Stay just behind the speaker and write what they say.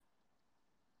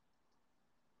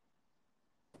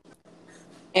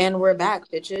And we're back,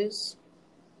 bitches.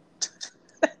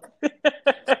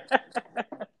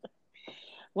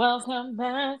 Welcome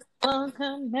back,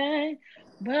 welcome back,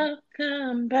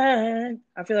 welcome back.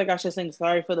 I feel like I should sing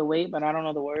 "Sorry for the Wait," but I don't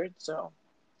know the words, so.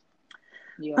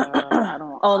 Yeah, I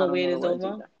Oh, the don't wait know the is words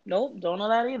over? either. Nope, don't know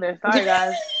that either. Sorry,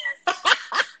 guys. Listen,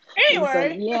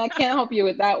 Anyway. yeah, I can't help you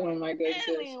with that one, my good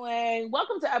sis. Anyway,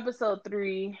 welcome to episode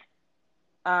 3.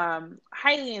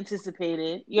 Highly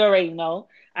anticipated. You already know.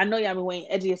 I know y'all been waiting.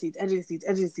 Edgy seats, edgy seats,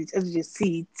 edgy seats, edgy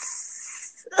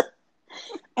seats.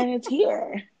 And it's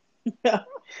here. All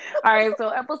right, so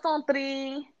episode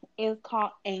 3 is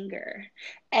called Anger.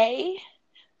 A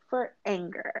for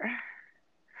anger.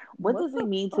 What does it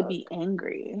mean to be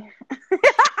angry?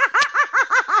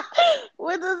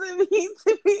 What does it mean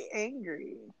to be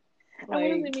angry? And what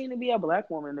does it mean to be a black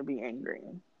woman to be angry?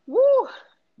 Woo!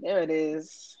 There it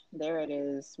is. There it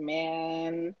is.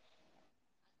 Man,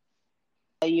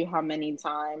 tell you how many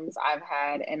times I've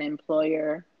had an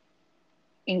employer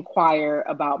inquire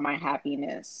about my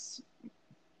happiness.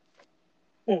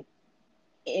 And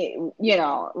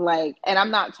I'm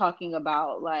not talking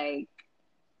about like,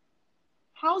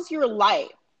 how's your life?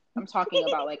 I'm talking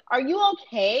about like, are you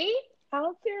okay?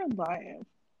 How's your life?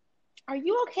 Are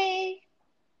you okay?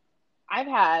 I've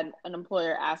had an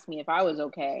employer ask me if I was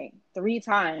okay 3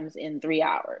 times in 3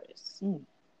 hours.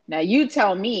 Now you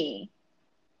tell me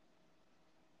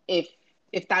if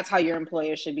that's how your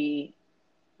employer should be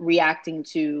reacting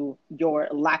to your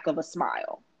lack of a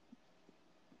smile.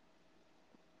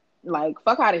 Like,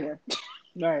 fuck out of here.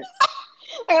 Right.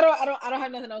 I don't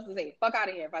have nothing else to say. Fuck out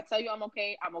of here. If I tell you I'm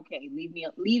okay, I'm okay. Leave me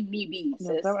be,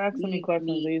 sis. Stop asking me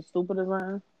questions. Are you stupid as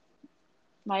that?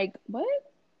 Like, what?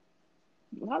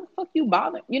 Why the fuck you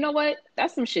bothering? You know what?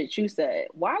 That's some shit you said.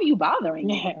 Why are you bothering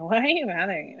me? Yeah, why are you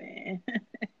bothering me?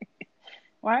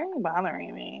 Why are you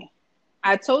bothering me?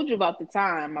 I told you about the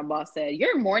time my boss said,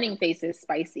 your morning face is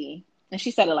spicy. And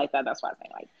she said it like that. That's why I say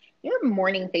like, your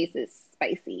morning face is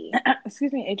spicy.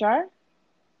 Excuse me, HR?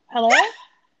 Hello?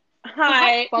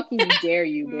 Hi. How fucking dare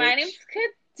you, bitch? My name's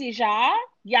Khadija.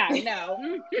 Yeah, no.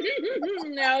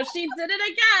 No, she did it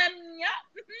again. Yep.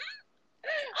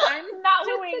 I'm not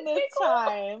doing this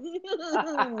time.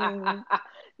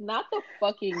 Not the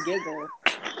fucking giggle.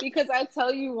 Because I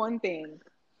tell you one thing.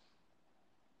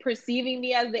 Perceiving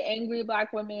me as the angry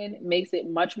black woman makes it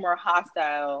much more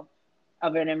hostile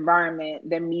of an environment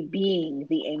than me being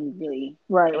the angry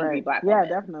black woman. Yeah,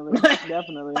 definitely.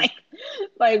 Definitely.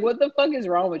 Like, what the fuck is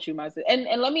wrong with you, my sister? And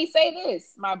let me say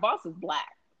this. My boss is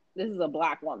black. This is a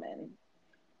black woman.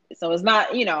 So it's not,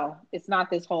 it's not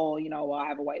this whole, well, I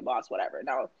have a white boss, whatever.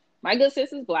 No, my good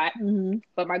sis is black,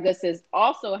 but my good sis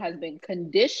also has been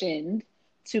conditioned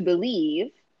to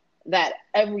believe that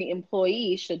every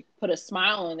employee should put a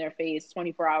smile on their face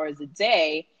 24 hours a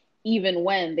day, even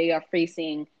when they are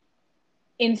facing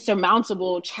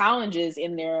insurmountable challenges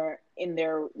in their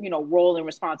role and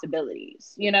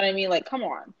responsibilities. You know what I mean? Like, come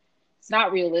on. It's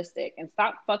not realistic. And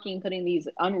stop fucking putting these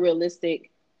unrealistic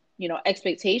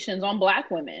expectations on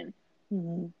black women.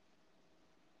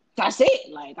 That's it.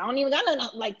 Like, I don't even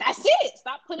gotta like, that's it.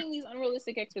 Stop putting these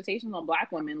unrealistic expectations on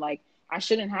black women. Like, I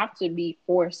shouldn't have to be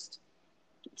forced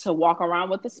to walk around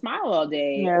with a smile all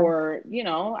day. Or,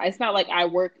 it's not like I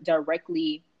work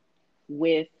directly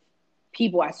with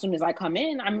people as soon as I come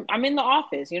in. I'm in the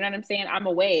office. You know what I'm saying? I'm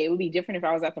away. It would be different if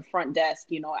I was at the front desk,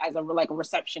 as a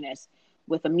receptionist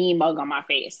with a mean mug on my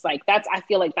face. Like, I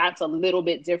feel like that's a little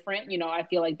bit different. I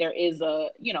feel like there is a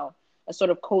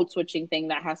sort of code switching thing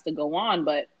that has to go on.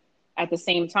 But at the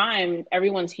same time,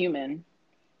 everyone's human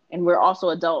and we're also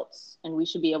adults and we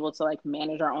should be able to like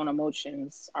manage our own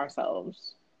emotions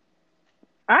ourselves.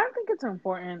 I think it's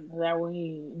important that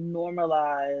we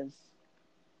normalize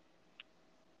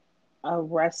a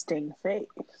resting face,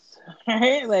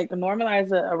 right? Like,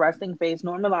 normalize a resting face,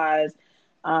 normalize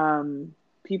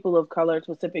people of color,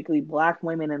 specifically black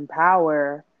women in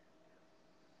power,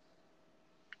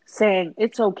 saying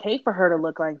it's okay for her to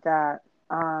look like that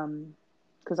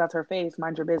because that's her face,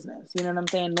 mind your business. You know what I'm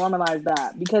saying? Normalize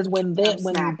that. Because when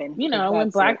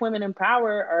black women in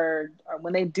power are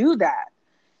when they do that,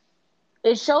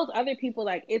 it shows other people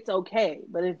like it's okay.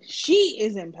 But if she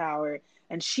is in power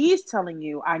and she's telling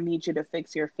you, I need you to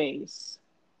fix your face,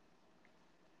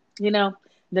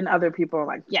 then other people are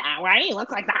like, yeah, why do you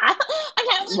look like that? I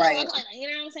can't look like that. You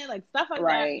know what I'm saying? Like, stuff like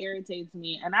that irritates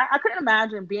me. And I couldn't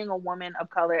imagine being a woman of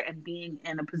color and being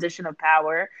in a position of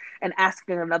power and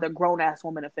asking another grown-ass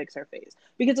woman to fix her face.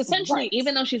 Because essentially,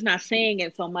 even though she's not saying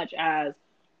it so much as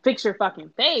fix your fucking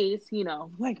face,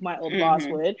 like my old boss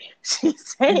would,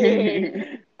 she's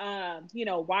saying,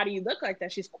 why do you look like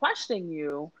that? She's questioning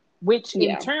you which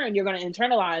in turn you're going to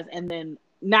internalize, and then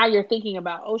now you're thinking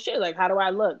about, oh shit, like, how do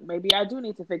I look? Maybe I do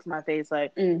need to fix my face.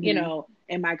 Like, you know,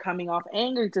 am I coming off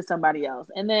angry to somebody else?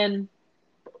 And then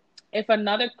if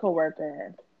another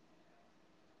coworker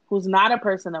who's not a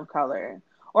person of color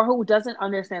or who doesn't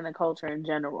understand the culture in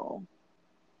general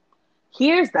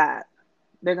hears that,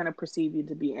 they're going to perceive you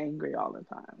to be angry all the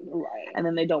time. Right. And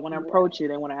then they don't want to approach you.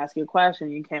 They want to ask you a question.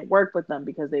 You can't work with them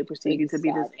because they perceive you to be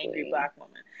this angry Black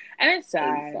woman. And it's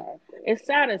sad. It's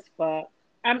sad as fuck.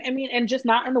 I mean, and just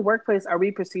not in the workplace are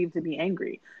we perceived to be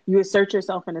angry. You assert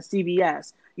yourself in a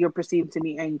CVS, you're perceived to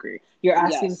be angry. You're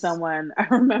asking someone. I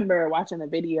remember watching a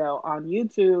video on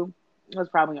YouTube. It was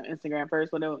probably on Instagram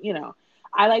first, but you know,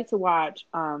 I like to watch.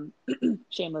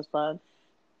 Shameless plug.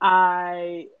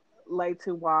 I like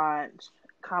to watch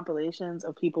compilations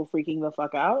of people freaking the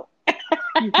fuck out.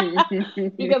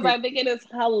 Because I think it is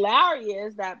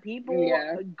hilarious that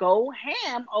people go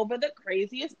ham over the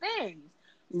craziest things.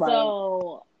 Right.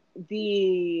 So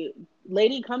the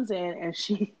lady comes in and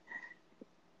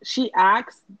she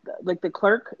asks, like, the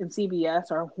clerk in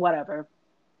CVS or whatever,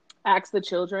 asks the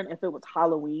children if it was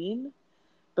Halloween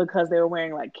because they were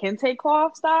wearing like kente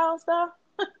cloth style stuff.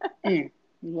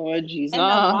 Lord Jesus. And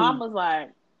the mom was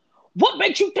like, what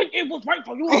makes you think it was right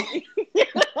for you? Like,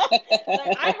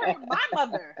 I heard my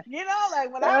mother, you know,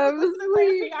 like when I was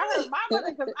listening to I heard my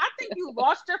mother, because I think you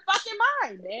lost your fucking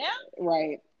mind, man.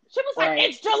 Right. She was like,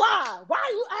 it's July. Why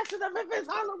are you asking them if it's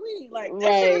Halloween? Like,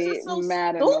 that shit was just so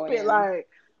stupid. Like,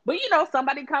 but you know,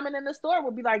 somebody coming in the store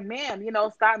would be like, ma'am, you know,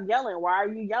 stop yelling. Why are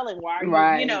you yelling? Why are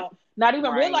you, you know, not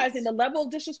even realizing the level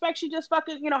of disrespect she just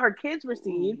fucking, you know, her kids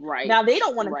received. Right. Now they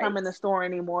don't want to come in the store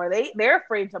anymore. They're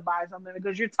afraid to buy something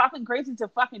because you're talking crazy to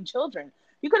fucking children.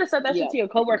 You could have said that shit to your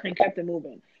coworker and kept it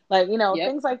moving. Like, you know,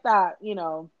 things like that, you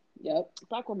know.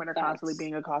 Black women are constantly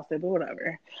being accosted, but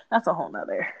whatever. That's a whole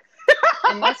nother.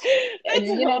 And that's, and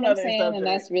you know what I'm saying? Subject. And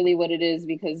that's really what it is,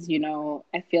 because, you know,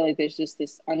 I feel like there's just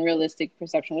this unrealistic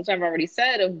perception, which I've already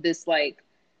said, of this, like,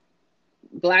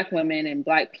 Black women and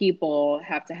Black people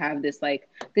have to have this, like,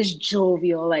 this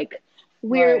jovial, like,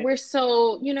 we're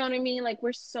so, you know what I mean? Like,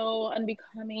 we're so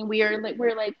unbecoming.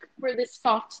 We're this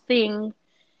soft thing,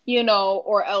 you know,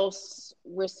 or else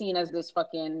we're seen as this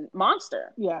fucking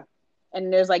monster. Yeah.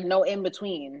 And there's, like, no in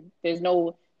between. There's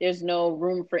no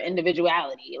room for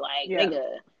individuality. Like,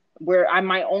 nigga, I'm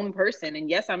my own person. And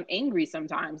yes, I'm angry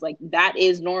sometimes. Like, that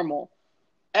is normal.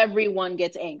 Everyone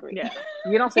gets angry. Yeah.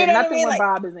 You don't say nothing when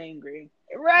Bob is angry.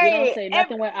 Right. You don't say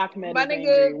nothing when Ahmed is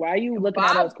angry. Why are you looking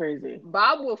at us crazy?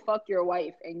 Bob will fuck your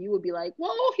wife and you would be like,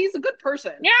 well, he's a good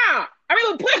person. Yeah. I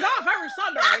mean, please off every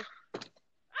Sunday.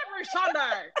 Every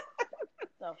Sunday.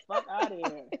 The fuck out of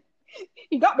here.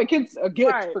 You got my kids a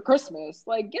gift for Christmas.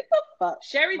 Like, get the fuck.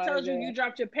 Sherry tells you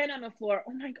dropped your pen on the floor.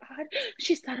 Oh my God.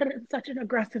 She started in such an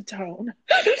aggressive tone.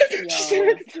 She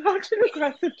started in such an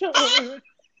aggressive tone.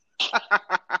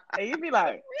 And you'd be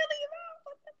like, really?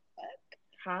 What the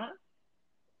fuck?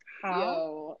 Huh?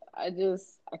 Yo,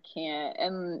 I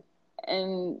can't.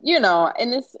 And you know,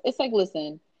 and it's like,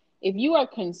 listen, if you are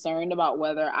concerned about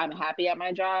whether I'm happy at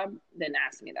my job, then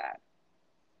ask me that.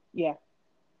 Yeah.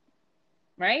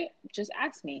 Right? Just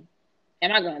ask me.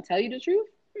 Am I going to tell you the truth?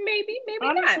 Maybe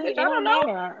honestly, not. But I don't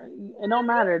know. It don't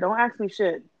matter. Don't ask me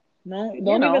shit. No,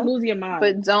 don't even lose your mind.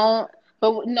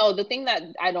 But no, the thing that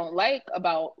I don't like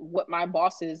about what my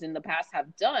bosses in the past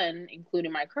have done,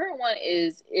 including my current one,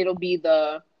 is it'll be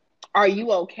the, are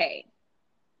you okay?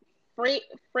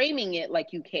 Framing it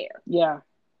like you care. Yeah.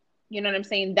 You know what I'm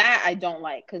saying? That I don't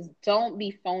like, because don't be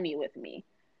phony with me.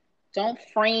 Don't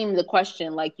frame the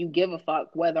question like you give a fuck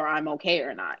whether I'm okay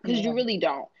or not, because you really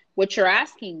don't. What you're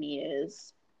asking me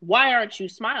is, why aren't you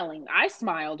smiling? I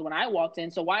smiled when I walked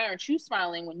in, so why aren't you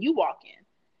smiling when you walk in?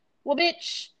 Well,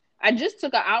 bitch, I just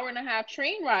took an 1.5-hour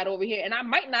train ride over here, and I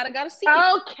might not have got a seat.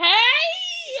 Okay!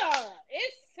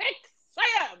 It's 6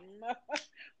 a.m.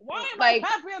 Why am I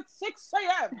happy at 6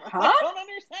 a.m.? Huh? I don't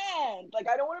understand. Like,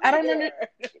 I don't want to be here.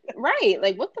 Right.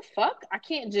 Like, what the fuck? I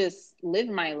can't just live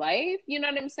my life. You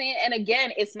know what I'm saying? And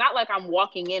again, it's not like I'm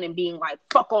walking in and being like,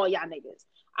 fuck all y'all niggas.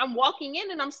 I'm walking in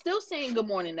and I'm still saying good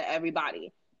morning to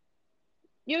everybody.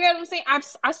 You get what I'm saying?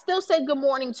 I still said good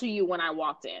morning to you when I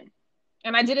walked in.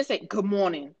 And I didn't say good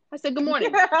morning. I said good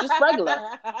morning. Just regular.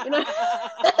 You know,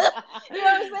 you know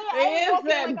what I'm saying? I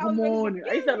said good morning.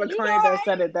 I used to have a client that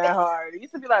said it that hard. He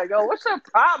used to be like, yo, what's your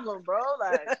problem, bro?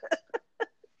 Like,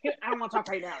 I don't want to talk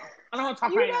right now. I don't want to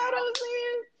talk right now. You know what I'm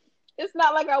saying? it's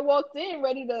not like I walked in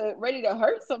ready to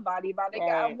hurt somebody, my nigga.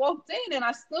 Right. I walked in and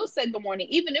I still said good morning,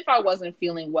 even if I wasn't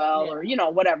feeling well or, you know,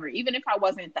 whatever. Even if I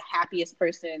wasn't the happiest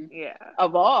person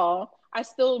of all, I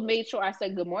still made sure I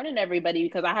said good morning to everybody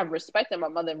because I have respect and my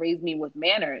mother raised me with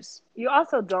manners. You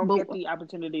also don't get the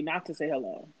opportunity not to say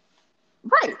hello.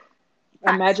 Right.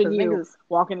 Imagine you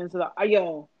walking into the,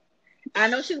 I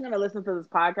know she's going to listen to this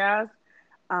podcast.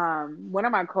 One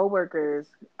of my coworkers,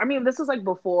 I mean, this was like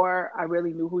before I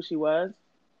really knew who she was.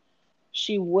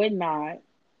 She would not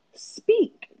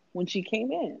speak when she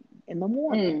came in the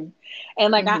morning.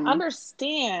 And like, I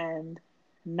understand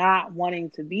not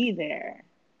wanting to be there,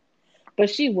 but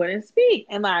she wouldn't speak.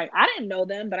 And like, I didn't know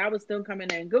them, but I was still coming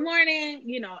in, good morning,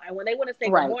 you know, and when they wouldn't say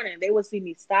good morning, they would see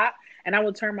me stop and I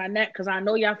would turn my neck because I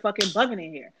know y'all fucking bugging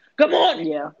in here. Good morning.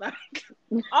 Yeah. Like,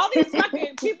 all these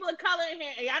fucking people of color in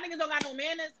here, and y'all niggas don't got no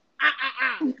manners.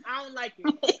 I don't like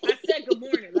it. I said good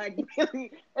morning. Like,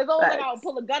 really, it's always like I'll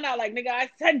pull a gun out. Like, nigga, I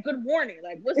said good morning.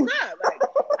 Like, what's up? Like,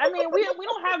 I mean, we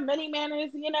don't have many manners,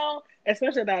 you know,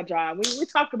 especially at that job. We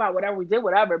talk about whatever we did,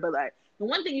 whatever. But like, the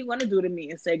one thing you want to do to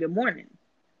me is say good morning.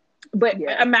 But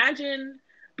imagine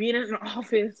being in an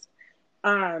office,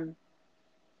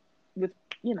 with,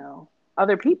 you know,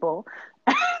 other people.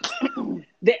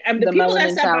 the people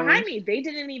that sat behind me, they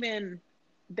didn't even,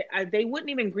 they wouldn't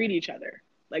even greet each other.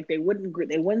 Like they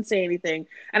wouldn't say anything.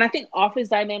 And I think office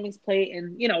dynamics play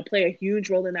a huge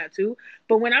role in that too.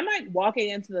 But when I'm like walking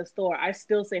into the store, I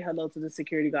still say hello to the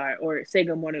security guard or say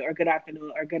good morning or good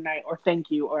afternoon or good night or thank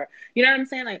you or, you know what I'm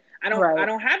saying? Like I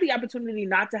don't have the opportunity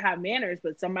not to have manners,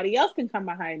 but somebody else can come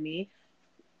behind me.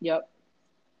 Yep.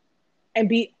 And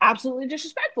be absolutely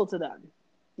disrespectful to them.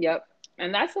 Yep.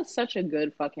 And that's such a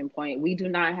good fucking point. We do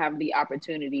not have the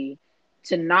opportunity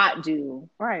to not do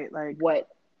like what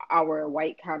our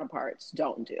white counterparts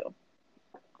don't do.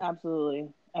 Absolutely.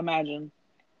 Imagine.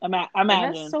 And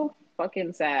that's so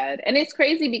fucking sad. And it's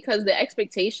crazy because the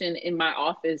expectation in my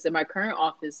current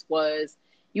office was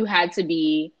you had to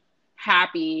be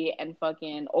happy and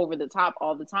fucking over the top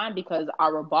all the time because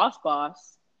our boss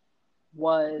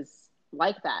was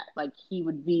like that. Like he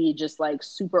would be just like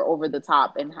super over the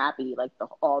top and happy like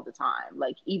all the time.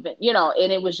 Like even, you know,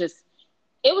 and it was just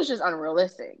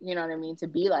unrealistic, you know what I mean, to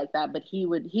be like that. But he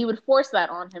would force that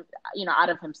on him, you know, out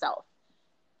of himself.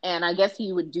 And I guess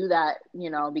he would do that, you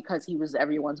know, because he was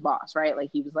everyone's boss, right? Like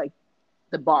he was like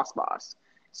the boss.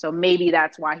 So maybe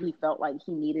that's why he felt like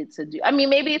he needed to do. I mean,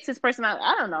 maybe it's his personality.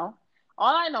 I don't know.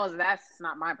 All I know is that's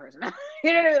not my personality.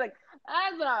 You know what I mean? Like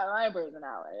that's not my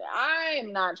personality.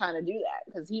 I'm not trying to do that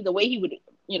because the way he would,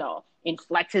 you know,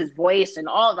 inflect his voice and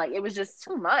all, like it was just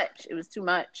too much. It was too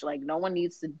much. Like no one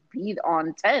needs to be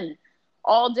on 10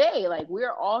 all day. Like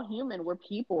we're all human. We're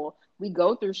people. We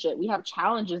go through shit. We have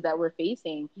challenges that we're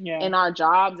facing in our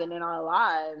jobs and in our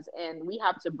lives, and we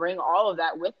have to bring all of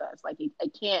that with us. Like it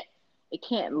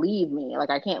can't leave me. Like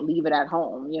I can't leave it at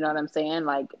home. You know what I'm saying?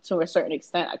 Like to a certain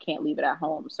extent, I can't leave it at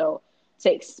home. So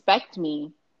to expect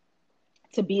me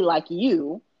to be like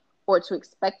you, or to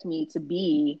expect me to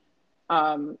be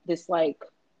this like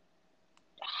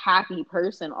happy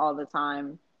person all the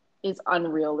time is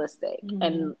unrealistic.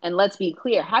 And let's be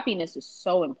clear, happiness is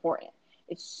so important.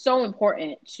 It's so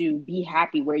important to be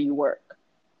happy where you work.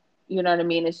 You know what I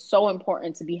mean? It's so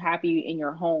important to be happy in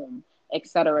your home, et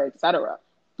cetera, et cetera.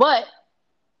 But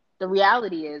the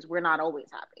reality is we're not always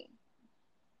happy.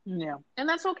 Yeah. And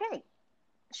that's okay.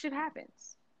 Shit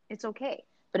happens. It's okay.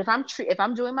 But if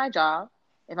I'm doing my job,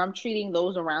 if I'm treating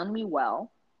those around me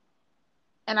well,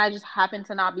 and I just happen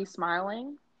to not be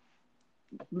smiling,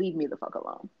 leave me the fuck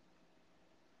alone.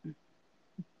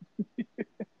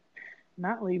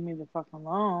 Not leave me the fuck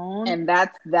alone. And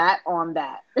that's that on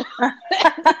that. I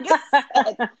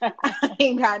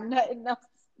ain't got nothing else.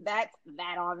 That's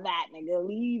that on that, nigga.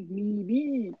 Leave me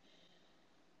be.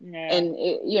 Yeah. And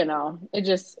it, you know,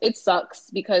 it sucks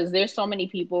because there's so many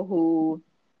people who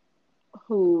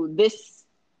this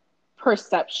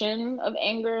perception of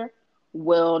anger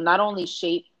will not only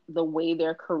shape the way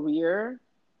their career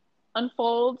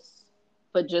unfolds,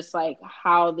 but just like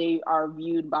how they are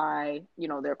viewed by, you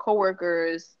know, their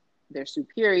coworkers, their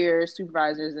superiors,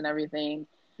 supervisors, and everything.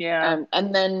 Yeah.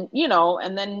 And then, you know,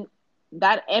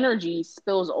 that energy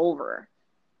spills over.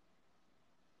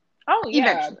 Oh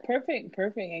yeah, eventually.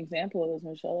 Perfect example is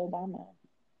Michelle Obama.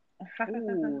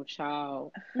 Ooh,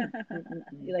 child.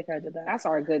 You like how I did that? That's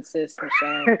our good sis,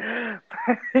 Michelle.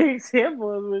 Perfect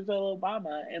example is Michelle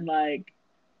Obama, and like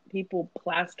people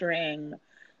plastering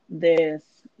this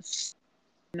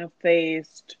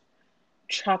faced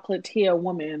chocolatier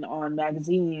woman on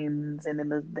magazines and in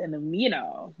the you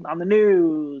know, on the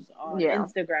news, on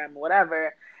Instagram,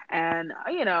 whatever. and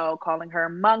calling her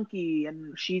monkey,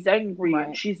 and she's angry Right.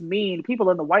 and she's mean. People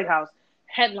in the White House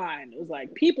headline, it was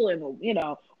like, people in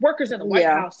the workers in the White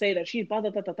House say that she's blah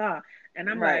blah blah blah blah, and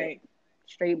I'm like,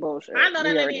 straight bullshit. I know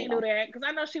that lady ain't do that, because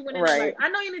I know she went in there like, I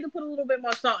know you need to put a little bit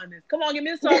more salt in this. Come on, give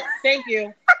me the salt. Thank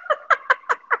you.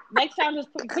 Next time,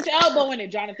 just put your elbow in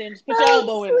it, Jonathan. Just put your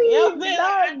elbow in it. You know what I'm saying?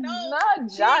 I know.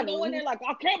 Not Johnny. Going in like,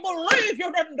 I can't believe you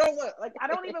didn't do it. Like, I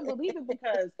don't even believe it,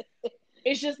 because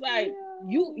it's just like,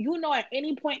 you know, at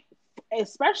any point,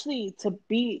 especially to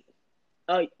be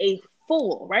a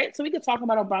fool, right? So we could talk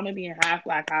about Obama being half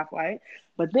black, half white,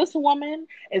 but this woman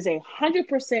is 100%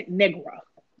 Negro.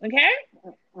 Okay?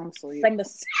 I'm sweet. From the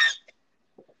South.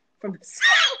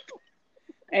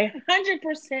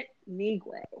 100%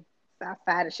 Negro. South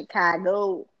side of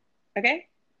Chicago. Okay?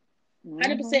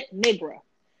 100% Negro.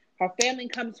 Her family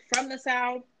comes from the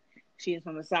South. She is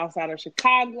from the South side of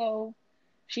Chicago.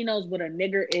 She knows what a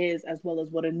nigger is as well as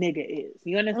what a nigga is.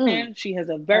 You understand? She has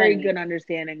a very good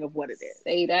understanding of what it is.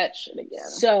 Say that shit again.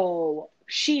 So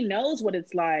she knows what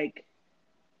it's like.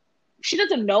 She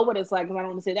doesn't know what it's like, because I don't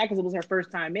want to say that because it was her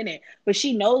first time in it. But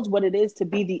she knows what it is to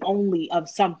be the only of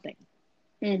something.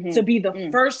 To be the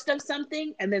first of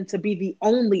something, and then to be the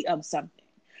only of something.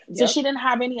 Yep. So she didn't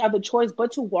have any other choice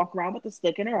but to walk around with a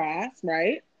stick in her ass,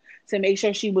 right? To make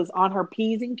sure she was on her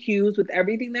P's and Q's with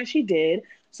everything that she did,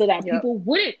 so that people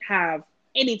wouldn't have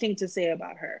anything to say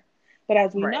about her. But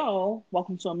as we know,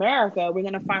 welcome to America, we're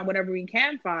going to find whatever we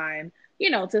can find,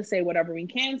 to say whatever we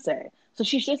can say. So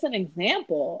she's just an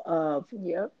example of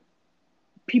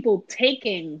people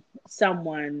taking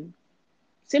someone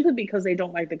simply because they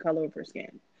don't like the color of her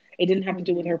skin. It didn't have to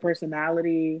do with her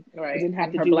personality. Right. It didn't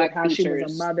have to do with how she was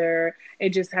a mother. It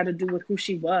just had to do with who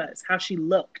she was, how she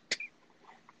looked.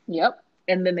 Yep.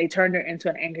 And then they turned her into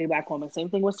an angry black woman. Same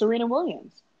thing with Serena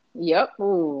Williams. Yep.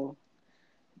 Ooh.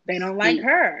 They don't like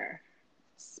her.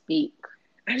 Speak.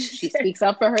 She speaks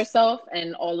up for herself,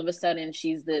 and all of a sudden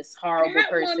she's this horrible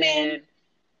person. Woman,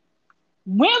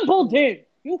 Wimbledon.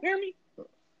 You hear me?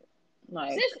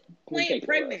 Like, she's playing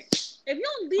pregnant. If you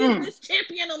don't leave this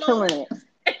champion alone, killing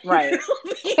it, right?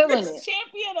 Killing it,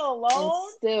 champion alone.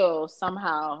 And still,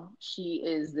 somehow, she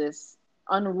is this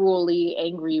unruly,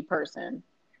 angry person.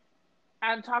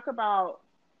 And talk about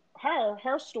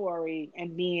her story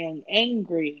and being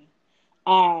angry.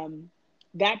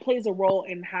 That plays a role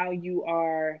in how you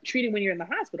are treated when you're in the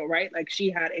hospital, right? Like, she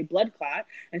had a blood clot,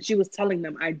 and she was telling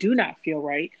them, "I do not feel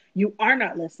right. You are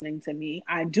not listening to me.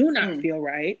 I do not feel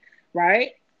right."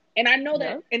 Right? And I know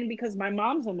that, and because my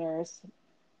mom's a nurse,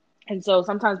 and so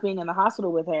sometimes being in the hospital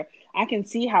with her, I can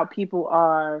see how people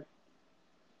are,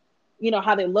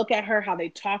 how they look at her, how they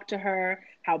talk to her,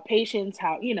 how patients,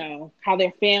 how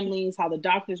their families, how the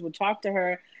doctors would talk to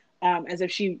her, as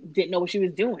if she didn't know what she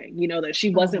was doing, that she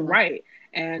wasn't right.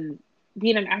 And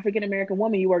being an African-American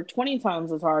woman, you work 20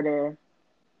 times as harder.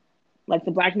 Like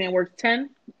the black man works 10,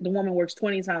 the woman works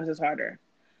 20 times as harder.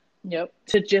 Yep.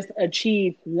 To just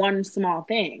achieve one small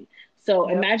thing. So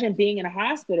imagine being in a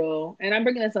hospital, and I'm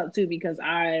bringing this up too because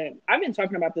I've been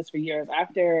talking about this for years.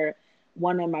 After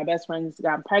one of my best friends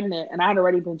got pregnant, and I had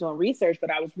already been doing research, but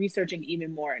I was researching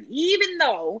even more. And even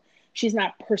though she's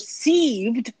not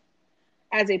perceived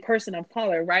as a person of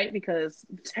color, right? Because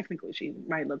technically she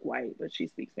might look white, but she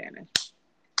speaks Spanish.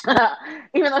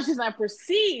 Even though she's not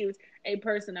perceived a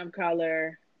person of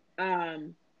color,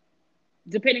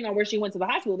 depending on where she went to the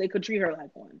hospital, they could treat her like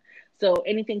one. So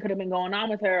anything could have been going on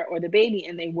with her or the baby,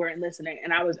 and they weren't listening.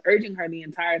 And I was urging her the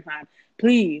entire time,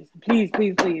 please, please,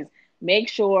 please, please, make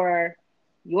sure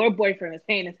your boyfriend is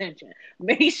paying attention.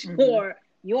 Make sure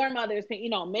your mother is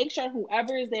paying, make sure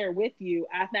whoever is there with you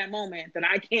at that moment, that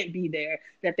I can't be there,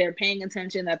 that they're paying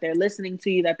attention, that they're listening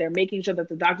to you, that they're making sure that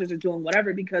the doctors are doing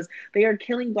whatever, because they are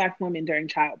killing black women during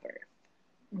childbirth.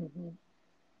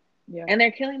 Yeah. And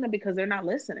they're killing them because they're not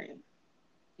listening.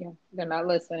 Yeah, they're not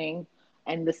listening.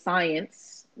 And the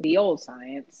science, the old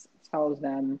science, tells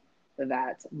them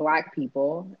that black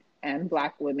people and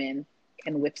black women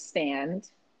can withstand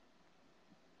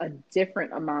a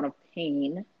different amount of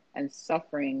pain and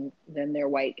suffering than their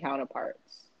white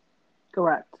counterparts.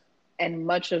 Correct. And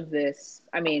much of this,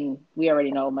 I mean, we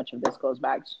already know much of this goes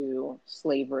back to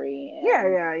slavery.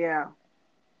 And,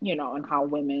 and how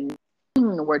women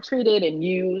were treated and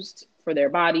used for their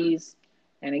bodies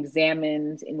and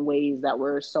examined in ways that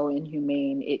were so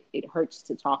inhumane, it hurts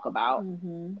to talk about.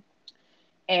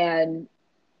 And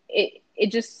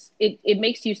it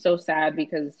makes you so sad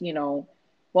because,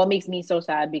 it makes me so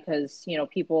sad because,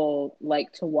 people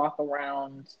like to walk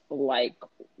around like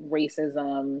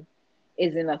racism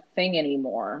isn't a thing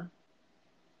anymore.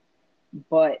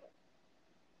 But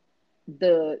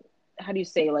the how do you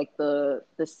say, like the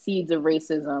seeds of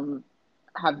racism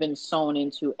have been sown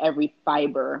into every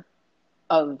fiber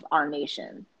of our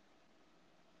nation.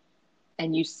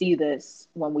 And you see this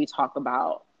when we talk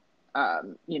about,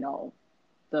 you know,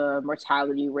 the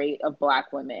mortality rate of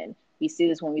Black women. We see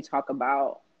this when we talk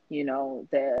about, you know,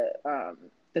 the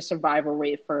survival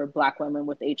rate for Black women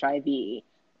with HIV. You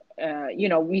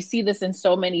know, we see this in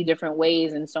so many different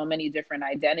ways and so many different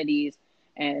identities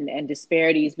and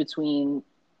disparities between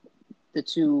the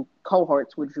two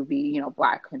cohorts, which would be, you know,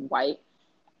 Black and white.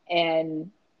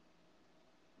 And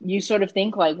you sort of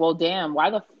think like, well, damn, why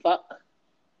the fuck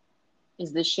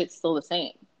is this shit still the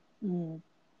same? Mm.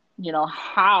 You know,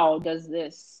 how does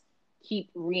this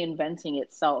keep reinventing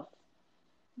itself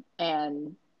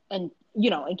and you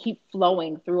know, and keep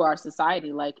flowing through our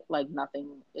society like nothing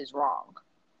is wrong?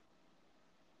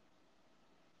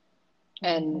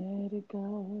 And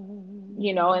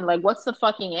you know, and like, what's the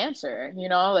fucking answer? You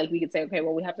know, like we could say, okay,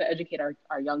 well, we have to educate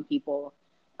our young people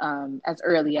as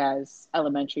early as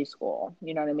elementary school.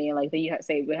 You know what I mean? Like you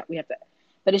say we have to,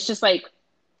 but it's just like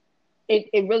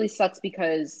it really sucks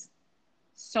because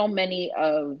so many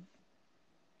of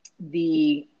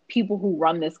the people who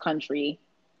run this country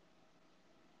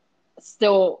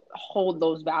still hold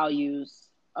those values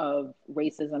of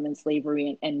racism and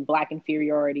slavery and Black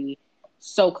inferiority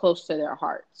so close to their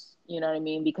hearts. You know what I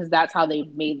mean? Because that's how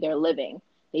they've made their living.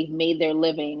 They've made their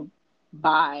living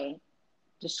by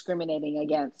discriminating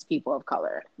against people of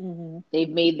color. Mm-hmm. They've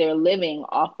made their living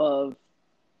off of,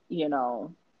 you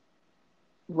know,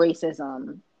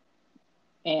 racism.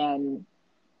 And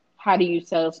how do you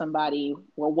tell somebody,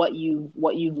 well, what you've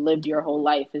lived your whole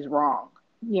life is wrong?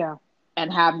 Yeah.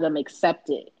 And have them accept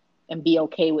it and be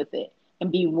okay with it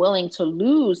and be willing to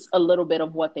lose a little bit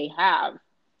of what they have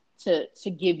to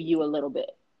give you a little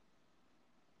bit.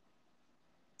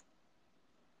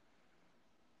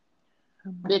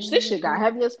 America. Bitch, this shit got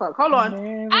heavy as fuck. Hold on.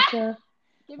 America.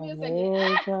 Give me a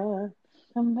second.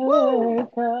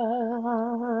 America.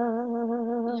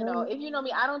 You know, if you know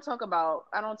me, I don't talk about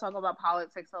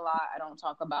politics a lot. I don't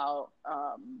talk about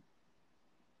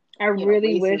I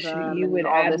really wish you would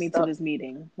add me to this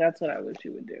meeting. That's what I wish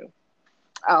you would do.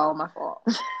 Oh, my fault.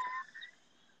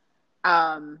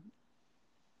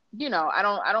 You know, I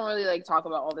don't really like talk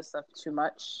about all this stuff too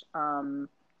much. And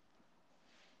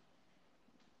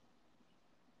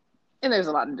there's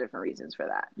a lot of different reasons for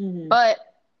that. Mm-hmm. But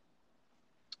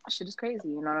shit is crazy,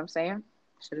 you know what I'm saying?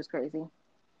 Shit is crazy.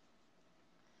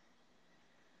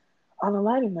 On a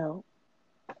lighter note,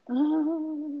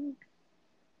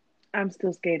 I'm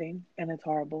still skating and it's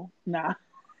horrible. Nah,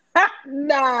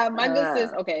 my good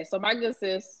sis. Okay, so my good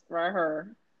sis, right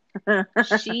her.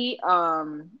 she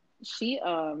out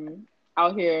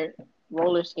here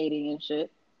roller skating and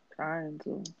shit. Trying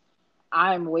to.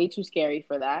 I'm way too scary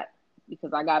for that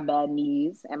because I got bad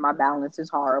knees and my balance is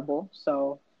horrible.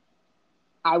 So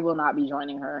I will not be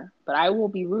joining her, but I will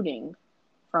be rooting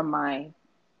from my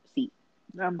seat.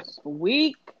 I'm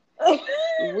weak.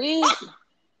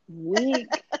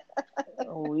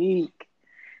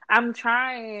 I'm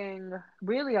trying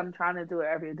to do it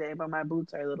every day, but my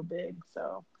boots are a little big,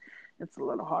 so it's a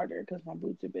little harder because my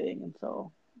boots are big, and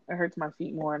so it hurts my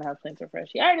feet more, and I have plantar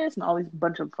fasciitis and all these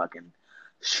bunch of fucking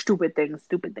stupid things.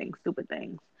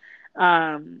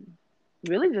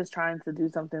 Really just trying to do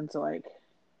something to, like,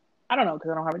 I don't know,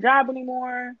 because I don't have a job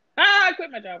anymore. I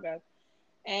quit my job, guys.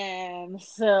 And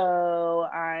so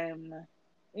I'm,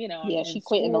 you know, yeah, she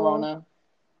quit in the Rona.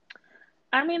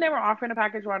 I mean, they were offering a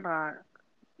package, why not?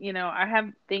 You know, I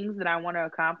have things that I want to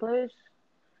accomplish,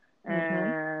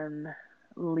 and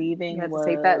leaving you have to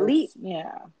take that leap.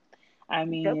 Yeah. I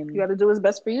mean, you got to do what's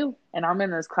best for you. And I'm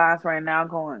in this class right now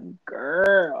going,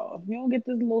 girl, if you don't get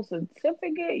this little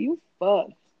certificate, you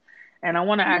fucked. And I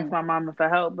want to ask my mama for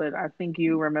help, but I think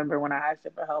you remember when I asked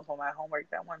her for help on my homework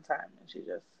that one time, and she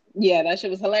just that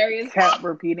shit was hilarious. Kept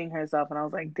repeating herself, and I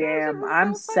was like, damn,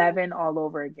 I'm so 7 all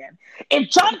over again. If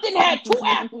Jonathan had 2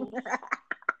 apples,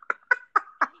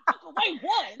 away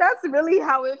one. That's really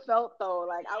how it felt, though.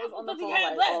 Like I was on the phone,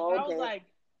 like, oh, okay. I was like,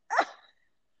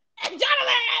 if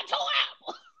Jonathan had 2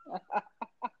 apples.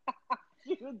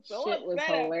 Shit was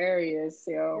hilarious,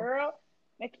 yo. Girl.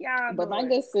 But my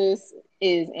good sis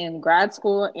is in grad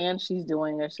school and she's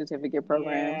doing a certificate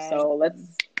program. Yeah. So let's,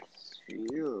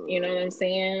 you know what I'm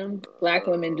saying? Black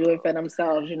women do it for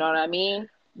themselves. You know what I mean?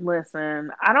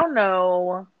 Listen, I don't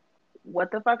know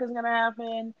what the fuck is going to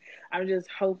happen. I'm just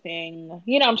hoping,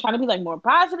 you know, I'm trying to be like more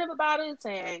positive about it,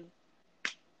 saying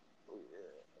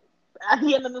at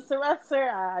the end of the semester,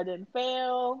 I didn't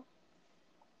fail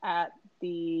at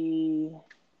the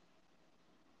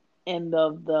end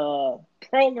of the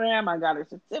program. I got a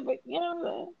certificate. You know what I'm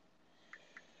saying?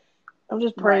 I'm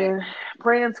just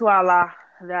praying to Allah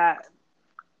that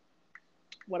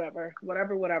whatever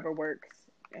works,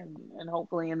 and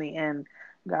hopefully in the end,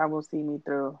 God will see me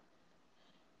through.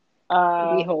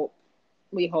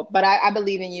 We hope, but I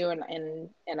believe in you, and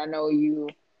I know you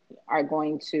are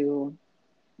going to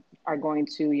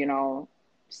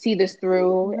see this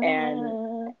through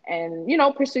and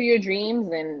pursue your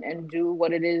dreams and do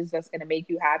what it is that's going to make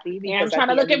you happy. Because I'm trying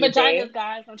to look at vaginas,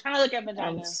 guys. I'm trying to look at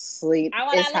vaginas. Sleep.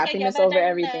 It's happiness over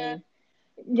everything.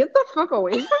 Get the fuck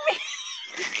away from me.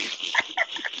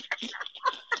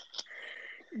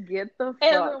 Get the fuck.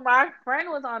 And my friend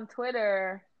was on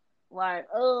Twitter like,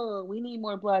 oh, we need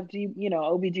more black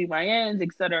OBGYNs, et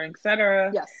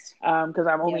cetera. Yes. Because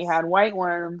I've only had white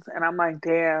ones, and I'm like,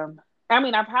 damn. I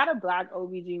mean, I've had a black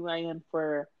OBGYN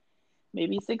for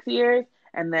maybe 6 years,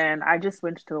 and then I just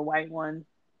switched to a white one.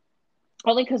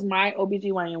 Only because my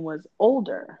OBGYN was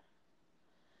older.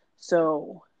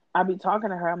 So I'd be talking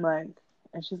to her, I'm like,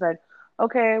 and she's like,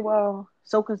 okay, well,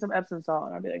 soak in some Epsom salt.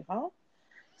 And I'd be like, huh?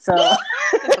 So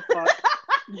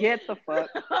get the fuck.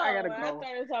 I gotta go. I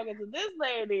started talking to this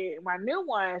lady, my new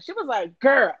one. She was like,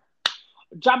 girl,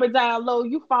 drop it down low.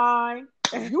 You fine.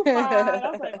 You fine.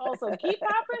 I was like, oh, so keep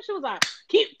popping? She was like,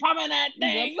 keep popping that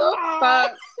thing. You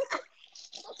fine.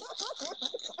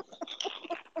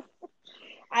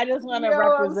 I just want to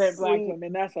represent black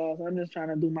women. That's all. So I'm just trying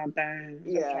to do my thing.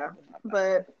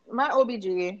 But my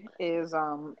OBG is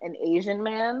an Asian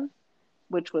man,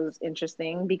 which was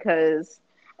interesting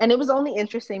and it was only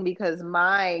interesting because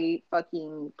my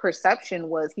fucking perception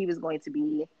was he was going to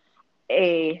be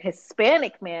a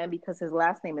Hispanic man because his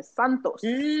last name is Santos.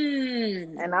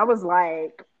 And I was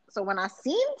like, so when I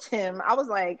seen him, I was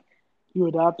like, you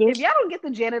adopted? If y'all don't get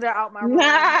the janitor out my room.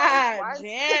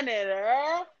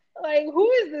 Janitor. Like,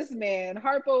 who is this man?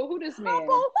 Harpo, who this man?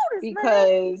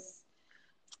 Because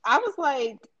I was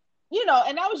like,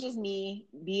 and that was just me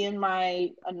being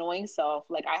my annoying self.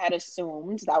 Like, I had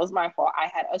assumed, that was my fault. I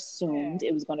had assumed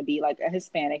it was going to be like a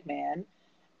Hispanic man.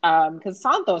 Because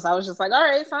Santos, I was just like, all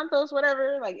right, Santos,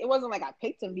 whatever. Like, it wasn't like I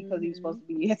picked him because he was supposed to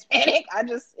be Hispanic.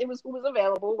 It was who was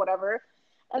available, whatever.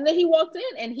 And then he walked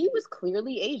in and he was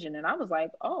clearly Asian. And I was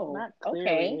like, oh, not clearly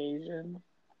okay. Asian.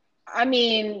 I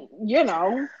mean, he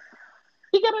got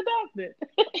adopted.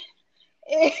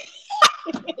 You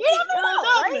never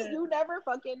know, right? You never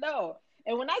fucking know.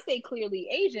 And when I say clearly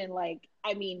Asian, like,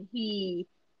 I mean, he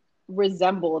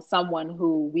resembles someone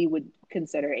who we would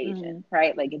consider Asian,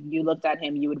 right? Like, if you looked at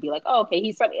him, you would be like, oh, okay,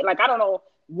 he's like, I don't know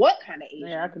what kind of Asian.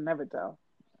 Yeah, I can never tell.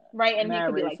 Right, and he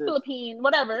could be like Philippine,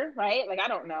 whatever, right? Like, I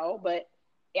don't know, but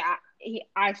yeah,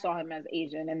 I saw him as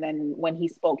Asian, and then when he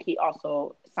spoke, he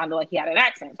also sounded like he had an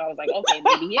accent. So I was like, okay,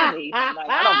 maybe he is Asian. Like,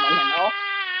 I don't fucking know.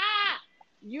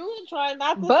 You trying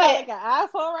not to sound like an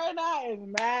asshole right now is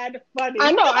mad funny.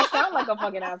 I know, I sound like a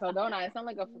fucking asshole, don't I? I sound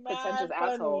like a pretentious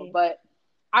asshole, but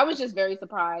I was just very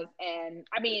surprised. And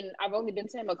I mean, I've only been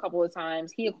to him a couple of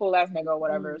times. He a cool ass nigga or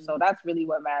whatever, so that's really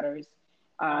what matters.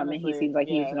 Honestly, and he seems like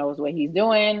he knows what he's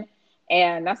doing.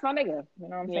 And that's my nigga. You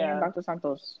know what I'm saying? Dr.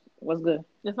 Santos. What's good?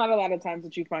 There's not a lot of times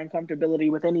that you find comfortability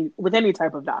with any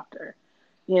type of doctor.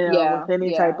 With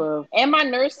any type of. And my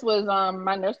nurse was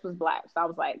black, so I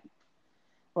was like,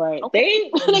 right.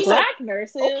 Okay. They black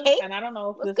nurses, and I don't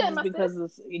know if this is because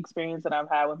of the experience that I've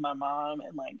had with my mom,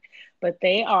 and but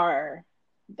they are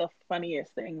the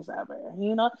funniest things ever.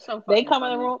 So they come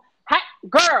in the room, hey,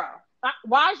 girl.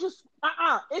 Why is you?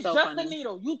 It's so just funny. A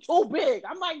needle. You too big.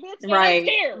 I'm like, bitch, I'm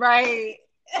scared. Right.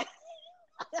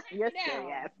 You're scared.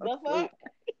 Yes. The fuck?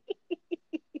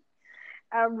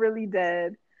 I'm really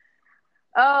dead.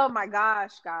 Oh my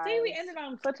gosh, guys. See, we ended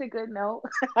on such a good note.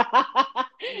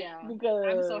 Because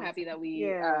I'm so happy that we.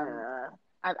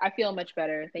 I feel much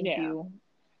better. Thank you.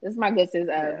 This is my good sis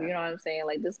Ev. You know what I'm saying?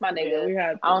 Like, this is my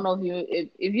nigga. I don't know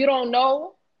if you don't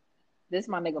know. This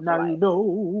my nigga for now life. You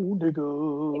know,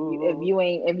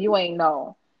 nigga. If you ain't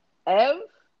know, Ev,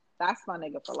 that's my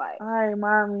nigga for life. All right,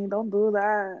 mommy, don't do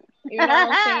that. You know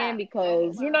what I'm saying?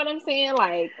 Because you know what I'm saying.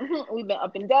 Like, we've been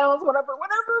up and downs, whatever.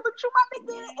 But you my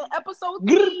nigga in episode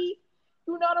 3. You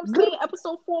know what I'm saying?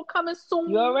 Episode 4 coming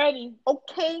soon. You already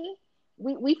okay?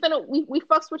 We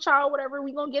fucks with y'all, whatever.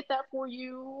 We gonna get that for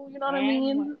you. You know what I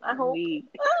mean? I hope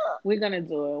we're gonna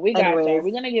do it. We got y'all.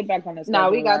 We're gonna get back on this. No,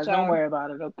 we got y'all. Don't worry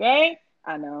about it, okay?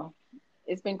 I know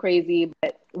it's been crazy,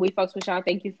 but we fucks with y'all.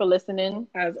 Thank you for listening.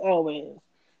 As always,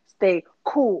 stay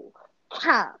cool,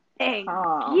 calm, and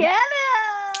yellow.